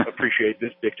sure appreciate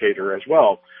this dictator as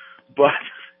well. But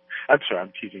I'm sorry,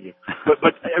 I'm teasing you.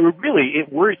 But really,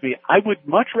 it worries me. I would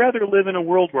much rather live in a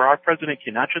world where our president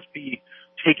cannot just be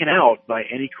taken out by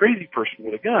any crazy person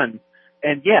with a gun,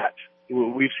 and yet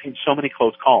we've seen so many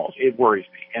close calls. It worries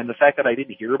me. And the fact that I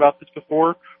didn't hear about this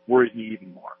before worries me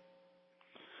even more.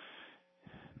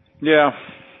 Yeah.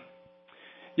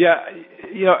 Yeah,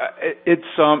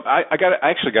 it's I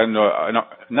actually got into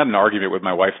not an argument with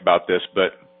my wife about this,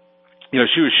 but she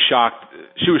was shocked.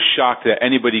 She was shocked that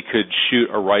anybody could shoot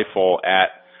a rifle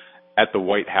at the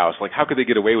White House. Like, how could they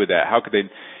get away with that? How could they?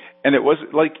 And it was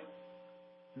like,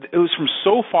 it was from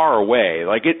so far away.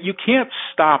 Like, you can't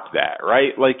stop that,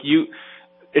 right? Like,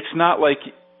 it's not like,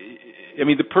 I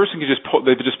mean, the person could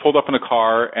they just pulled up in a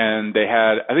car and they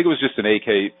had, I think it was just an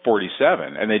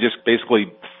AK-47, and they just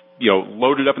basically,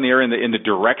 loaded up in the air in the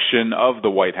direction of the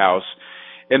White House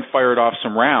and fired off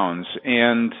some rounds.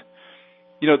 And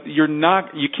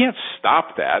you can't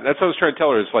stop that. That's what I was trying to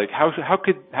tell her. It's like, how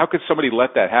could somebody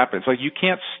let that happen? It's like, you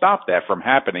can't stop that from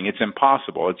happening. It's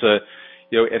impossible.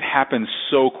 It happens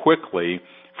so quickly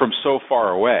from so far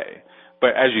away. But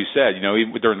as you said,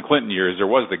 even during the Clinton years, there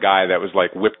was the guy that was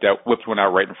like whipped one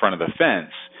out right in front of the fence.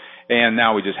 And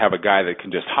now we just have a guy that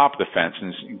can just hop the fence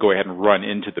and go ahead and run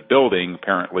into the building,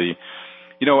 apparently.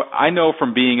 I know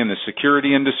from being in the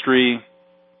security industry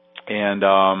and,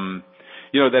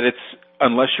 that it's,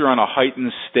 unless you're on a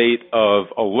heightened state of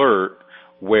alert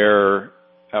where,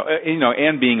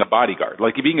 and being a bodyguard.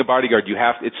 Like, being a bodyguard,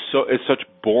 it's such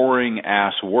boring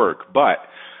ass work. But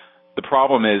the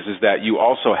problem is that you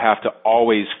also have to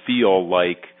always feel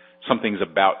like something's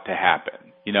about to happen,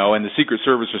 and the Secret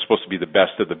Service are supposed to be the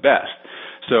best of the best.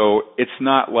 So it's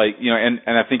not like, and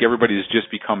I think everybody's just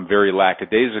become very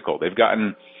lackadaisical. They've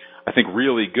gotten, I think,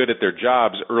 really good at their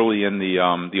jobs early in the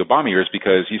Obama years,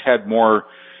 because he's had more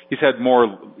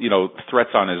threats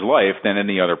on his life than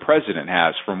any other president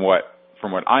has, from what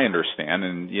I understand.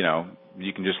 And,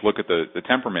 you can just look at the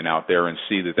temperament out there and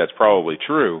see that that's probably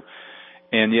true.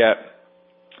 And yet,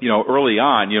 early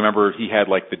on, you remember he had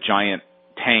like the giant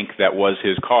tank that was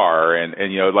his car, and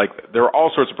like, there are all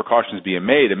sorts of precautions being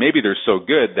made, and maybe they're so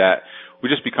good that we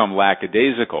just become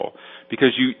lackadaisical,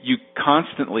 because you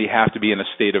constantly have to be in a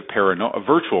state of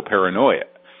virtual paranoia.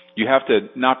 You have to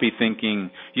not be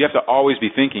thinking, you have to always be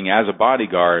thinking as a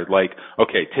bodyguard, like,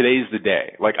 okay, today's the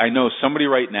day. Like, I know somebody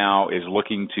right now is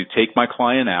looking to take my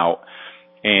client out,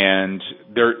 and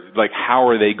they're like, how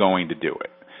are they going to do it?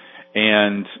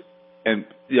 And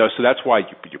so that's why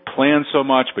you plan so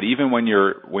much. But even when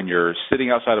you're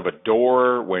sitting outside of a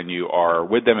door, when you are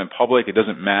with them in public, it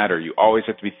doesn't matter. You always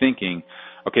have to be thinking,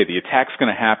 okay, the attack's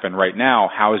going to happen right now.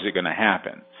 How is it going to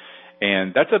happen?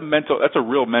 And that's a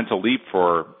real mental leap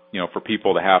for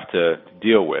people to have to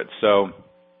deal with. So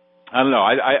I don't know.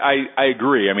 I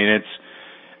agree. I mean,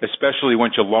 it's especially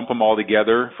once you lump them all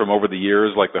together from over the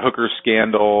years, like the hooker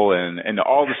scandal and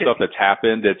all the stuff that's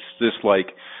happened. It's just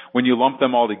like, when you lump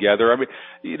them all together, I mean,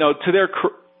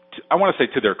 I want to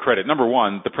say to their credit, number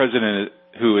one, the president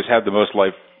who has had the most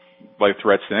life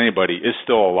threats than anybody is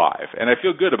still alive, and I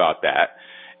feel good about that.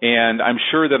 And I'm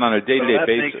sure that on a day-to-day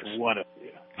basis, makes one of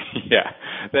you. Yeah,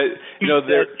 that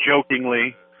they're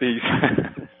jokingly.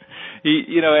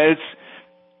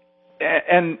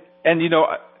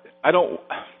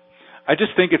 I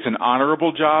just think it's an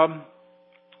honorable job.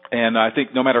 And I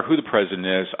think no matter who the president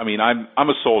is, I mean, I'm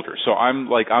a soldier, so I'm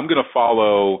going to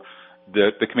follow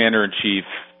the commander in chief.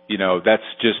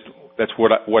 That's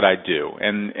what I do,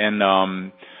 and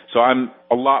so I'm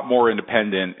a lot more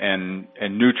independent and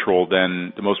neutral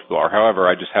than the most people are.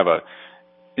 However,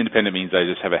 independent means I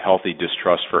just have a healthy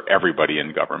distrust for everybody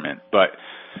in government. But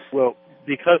well,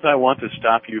 because I want to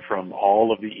stop you from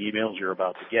all of the emails you're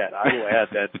about to get, I will add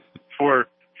that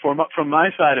from my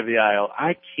side of the aisle,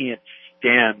 I can't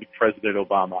stand President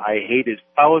Obama. I hate his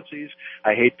policies.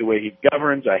 I hate the way he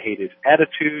governs. I hate his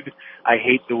attitude. I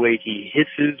hate the way he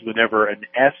hisses whenever an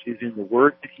S is in the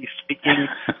word that he's speaking.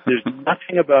 There's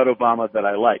nothing about Obama that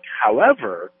I like.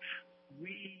 However,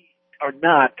 we are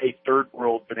not a third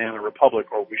world banana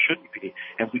republic, or we shouldn't be,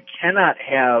 and we cannot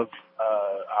have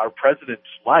our president's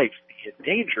life be in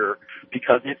danger,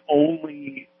 because it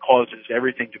only causes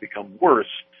everything to become worse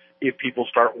if people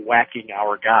start whacking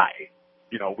our guy.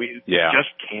 We just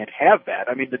can't have that.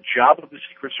 I mean, the job of the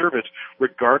Secret Service,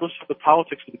 regardless of the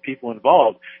politics of the people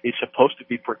involved, is supposed to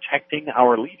be protecting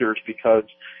our leaders, because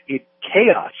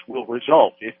chaos will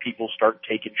result if people start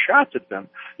taking shots at them.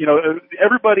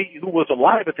 Everybody who was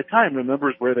alive at the time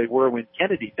remembers where they were when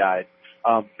Kennedy died.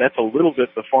 That's a little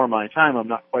bit before my time. I'm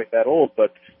not quite that old,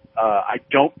 but I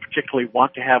don't particularly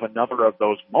want to have another of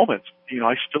those moments.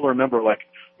 I still remember, like,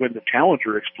 when the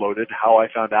Challenger exploded, how I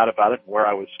found out about it and where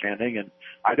I was standing, and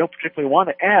I don't particularly want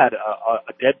to add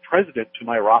a dead president to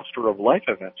my roster of life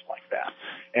events like that.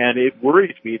 And it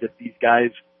worries me that these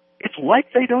guys, it's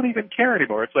like they don't even care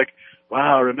anymore. It's like,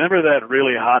 wow, remember that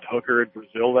really hot hooker in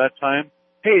Brazil that time?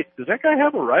 Hey, does that guy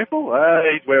have a rifle?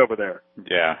 He's way over there.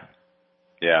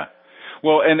 Yeah.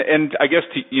 Well, and I guess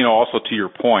also to your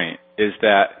point is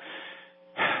that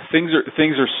things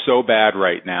are so bad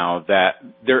right now that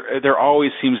there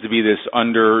always seems to be this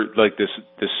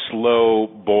this slow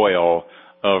boil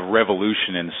of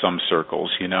revolution in some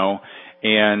circles,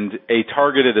 and a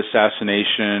targeted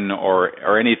assassination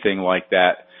or anything like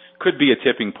that could be a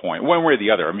tipping point, one way or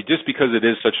the other. I mean, just because it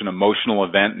is such an emotional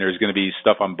event and there's going to be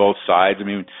stuff on both sides. I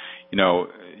mean,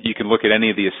 you can look at any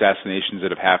of the assassinations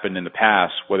that have happened in the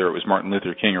past, whether it was Martin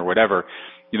Luther King or whatever.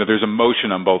 There's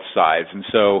emotion on both sides, and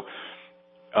so.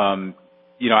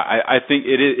 I think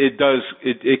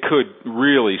it could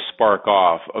really spark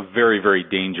off a very, very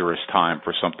dangerous time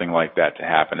for something like that to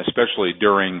happen, especially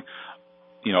during,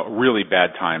 really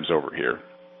bad times over here.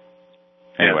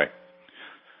 Anyway,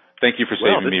 Thank you for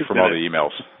saving me from all the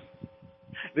emails.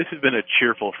 This has been a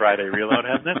cheerful Friday Reload,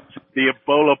 hasn't it? The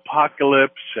Ebola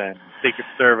apocalypse and Secret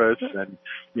Service and,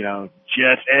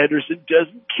 Jeff Anderson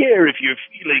doesn't care if your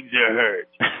feelings are hurt.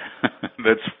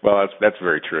 That's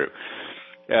very true.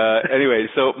 Anyway,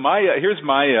 so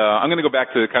I'm going to go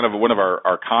back to kind of one of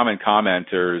our common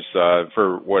commenters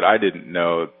for what I didn't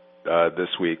know this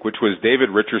week, which was David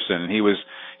Richardson. He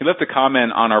left a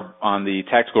comment on the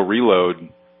Tactical Reload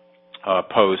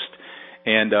post.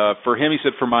 And for him, he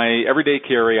said, for my everyday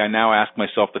carry, I now ask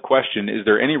myself the question, is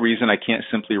there any reason I can't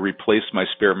simply replace my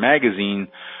spare magazine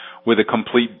with a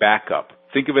complete backup?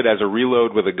 Think of it as a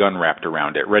reload with a gun wrapped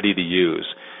around it, ready to use.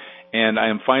 And I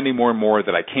am finding more and more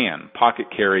that I can. Pocket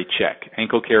carry, check.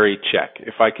 Ankle carry, check.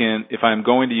 If I'm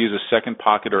going to use a second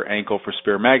pocket or ankle for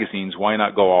spare magazines, why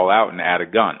not go all out and add a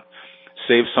gun?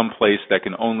 Save some place that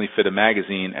can only fit a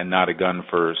magazine and not a gun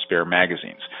for spare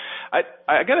magazines.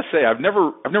 I got to say, I've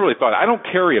never really thought. I don't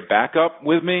carry a backup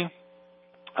with me,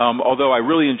 although I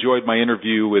really enjoyed my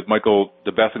interview with Michael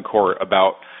de Bethencourt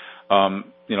about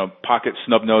pocket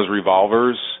snub-nose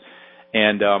revolvers,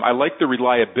 and I like the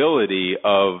reliability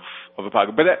of a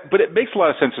pocket. But it makes a lot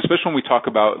of sense, especially when we talk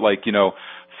about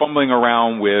fumbling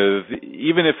around with,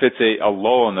 even if it's a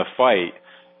lull in the fight,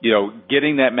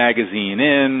 getting that magazine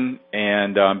in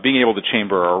and being able to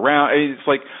chamber around. It's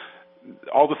like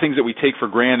all the things that we take for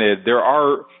granted.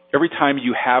 Every time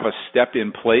you have a step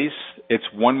in place, it's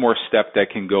one more step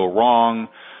that can go wrong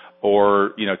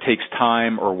or, takes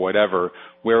time or whatever.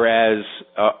 Whereas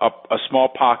a small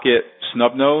pocket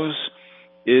snub nose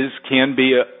can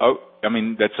be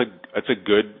that's a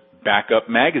good backup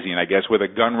magazine, I guess, with a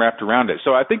gun wrapped around it.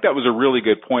 So I think that was a really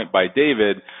good point by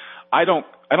David. I don't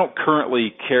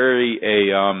currently carry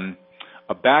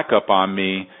a backup on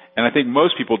me, and I think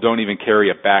most people don't even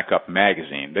carry a backup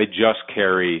magazine. They just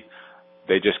carry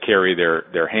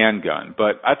their handgun.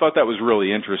 But I thought that was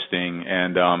really interesting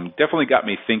and definitely got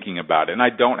me thinking about it. And I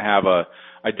don't have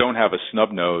a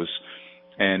snub nose,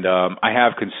 and I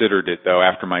have considered it though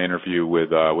after my interview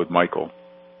with Michael.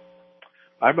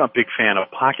 I'm a big fan of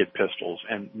pocket pistols,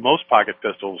 and most pocket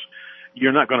pistols,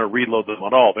 you're not going to reload them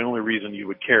at all. The only reason you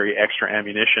would carry extra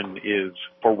ammunition is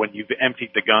for when you've emptied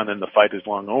the gun and the fight is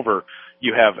long over,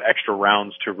 you have extra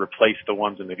rounds to replace the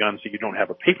ones in the gun so you don't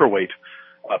have a paperweight.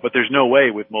 But there's no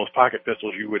way with most pocket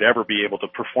pistols you would ever be able to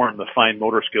perform the fine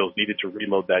motor skills needed to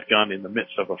reload that gun in the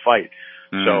midst of a fight.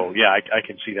 So, yeah, I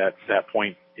can see that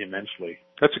point immensely.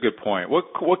 That's a good point.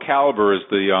 What caliber is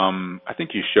the, I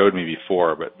think you showed me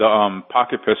before, but the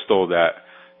pocket pistol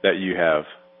that you have?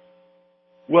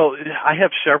 Well, I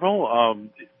have several.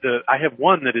 I have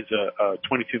one that is a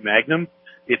 22 Magnum.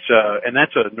 And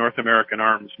that's a North American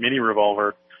Arms mini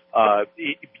revolver.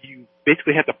 You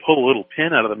basically have to pull a little pin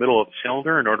out of the middle of the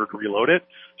cylinder in order to reload it.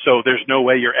 So there's no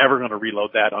way you're ever going to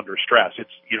reload that under stress.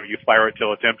 It's, you fire it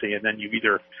till it's empty and then you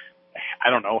either,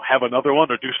 have another one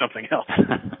or do something else.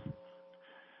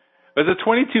 But the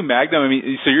 22 Magnum,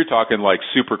 so you're talking like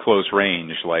super close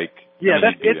range, like. Yeah,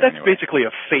 that's basically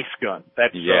a face gun.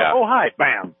 That's, oh, hi,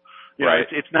 bam. Right.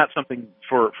 It's not something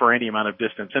for any amount of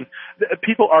distance. And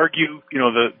people argue,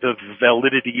 the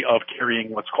validity of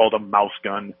carrying what's called a mouse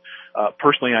gun.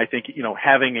 Personally, I think,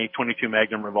 having a 22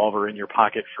 Magnum revolver in your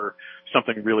pocket for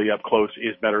something really up close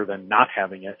is better than not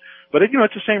having it. But, it's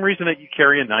the same reason that you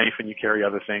carry a knife and you carry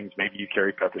other things. Maybe you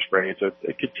carry pepper spray. It's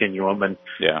a continuum. And,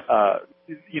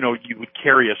 you would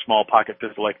carry a small pocket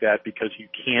pistol like that because you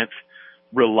can't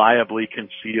reliably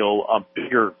conceal a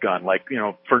bigger gun, like,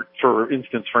 for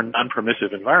instance, for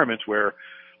non-permissive environments where,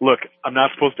 look, I'm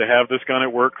not supposed to have this gun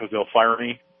at work because they'll fire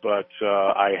me, but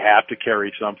I have to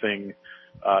carry something.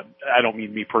 I don't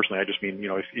mean me personally. I just mean,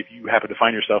 if you happen to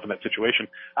find yourself in that situation,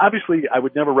 obviously I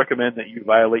would never recommend that you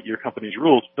violate your company's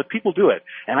rules, but people do it.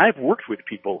 And I've worked with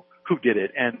people who did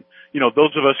it. And,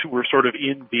 those of us who were sort of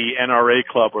in the NRA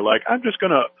club were like, I'm just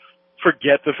going to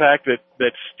forget the fact that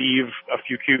Steve a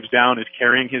few cubes down is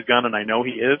carrying his gun, and I know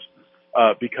he is,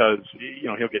 because, you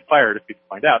know, he'll get fired if people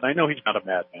find out. And I know he's not a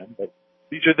madman, but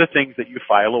these are the things that you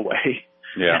file away.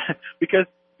 Yeah. Because,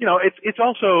 you know, it's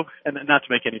also, and not to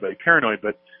make anybody paranoid,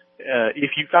 but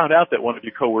if you found out that one of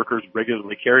your coworkers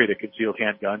regularly carried a concealed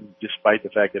handgun despite the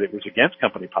fact that it was against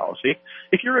company policy,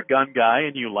 if you're a gun guy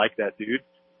and you like that dude,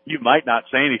 you might not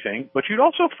say anything, but you'd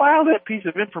also file that piece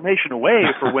of information away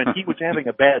for when he was having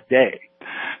a bad day.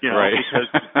 You know, right. Because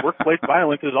workplace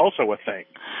violence is also a thing.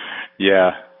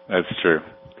 Yeah, that's true.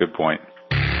 Good point.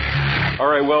 All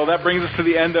right, well, that brings us to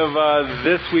the end of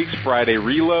this week's Friday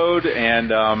Reload, and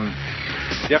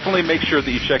definitely make sure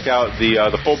that you check out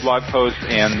the full blog post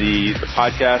and the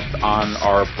podcast on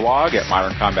our blog at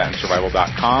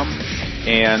moderncombatandsurvival.com,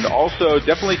 and also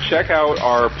definitely check out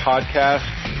our podcast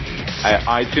at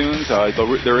iTunes.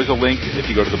 There is a link. If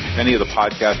you go to any of the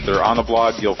podcasts that are on the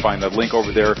blog, you'll find a link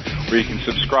over there where you can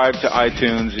subscribe to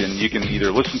iTunes, and you can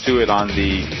either listen to it on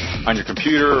your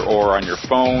computer or on your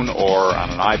phone or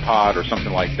on an iPod or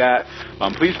something like that.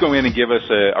 Please go in and give us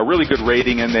a really good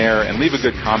rating in there and leave a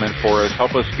good comment for us.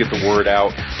 Help us get the word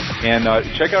out. And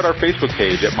check out our Facebook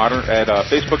page at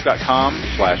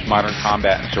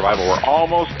facebook.com/moderncombatandsurvival. We're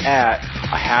almost at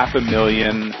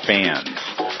 500,000 fans.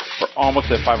 We're almost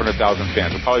at 500,000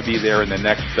 fans. We'll probably be there in the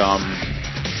next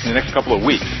couple of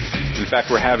weeks. In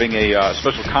fact, we're having a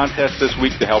special contest this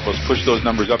week to help us push those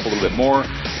numbers up a little bit more.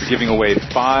 We're giving away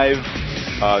 5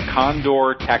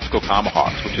 Condor Tactical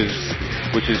Tomahawks, which is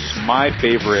my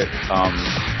favorite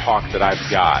hawk that I've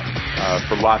got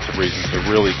for lots of reasons.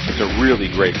 It's a really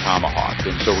great tomahawk,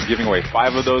 and so we're giving away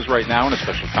 5 of those right now in a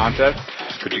special contest.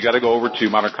 But you got to go over to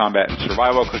Modern Combat and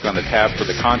Survival, click on the tab for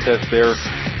the contest there,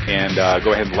 and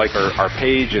go ahead and like our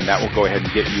page, and that will go ahead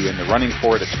and get you in the running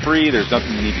for it. It's free. There's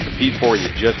nothing you need to compete for. You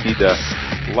just need to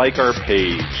like our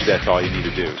page. That's all you need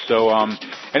to do. So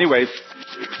anyway,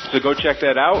 so go check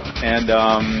that out. And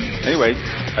anyway,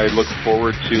 I look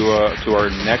forward to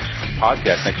our next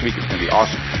podcast next week. It's going to be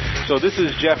awesome. So this is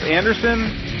Jeff Anderson.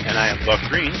 And I am Buck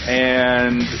Green.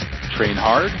 And train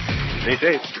hard. Stay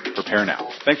safe. Prepare now.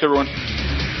 Thanks, everyone.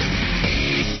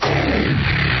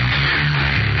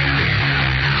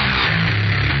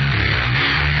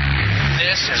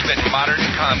 This has been Modern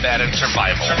Combat and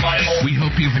Survival. We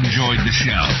hope you've enjoyed the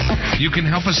show. You can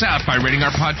help us out by rating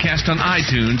our podcast on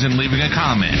iTunes and leaving a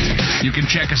comment. You can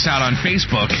check us out on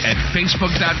Facebook at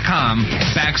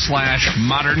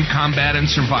facebook.com/Modern Combat and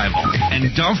Survival.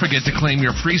 And don't forget to claim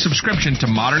your free subscription to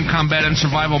Modern Combat and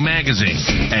Survival magazine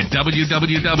at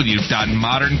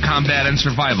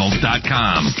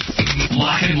www.moderncombatandsurvival.com.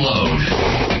 Lock and load.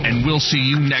 And we'll see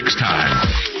you next time.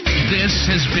 This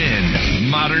has been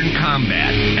Modern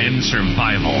Combat and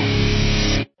Survival.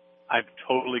 I'm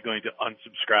totally going to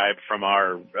unsubscribe from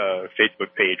our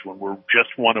Facebook page when we're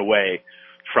just one away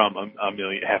from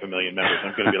 500,000 members.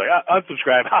 I'm going to be like,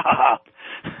 unsubscribe, ha ha ha.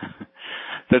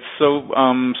 That's so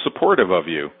supportive of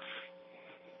you.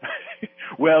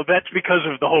 Well, that's because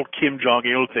of the whole Kim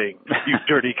Jong-il thing, you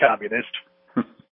dirty communist.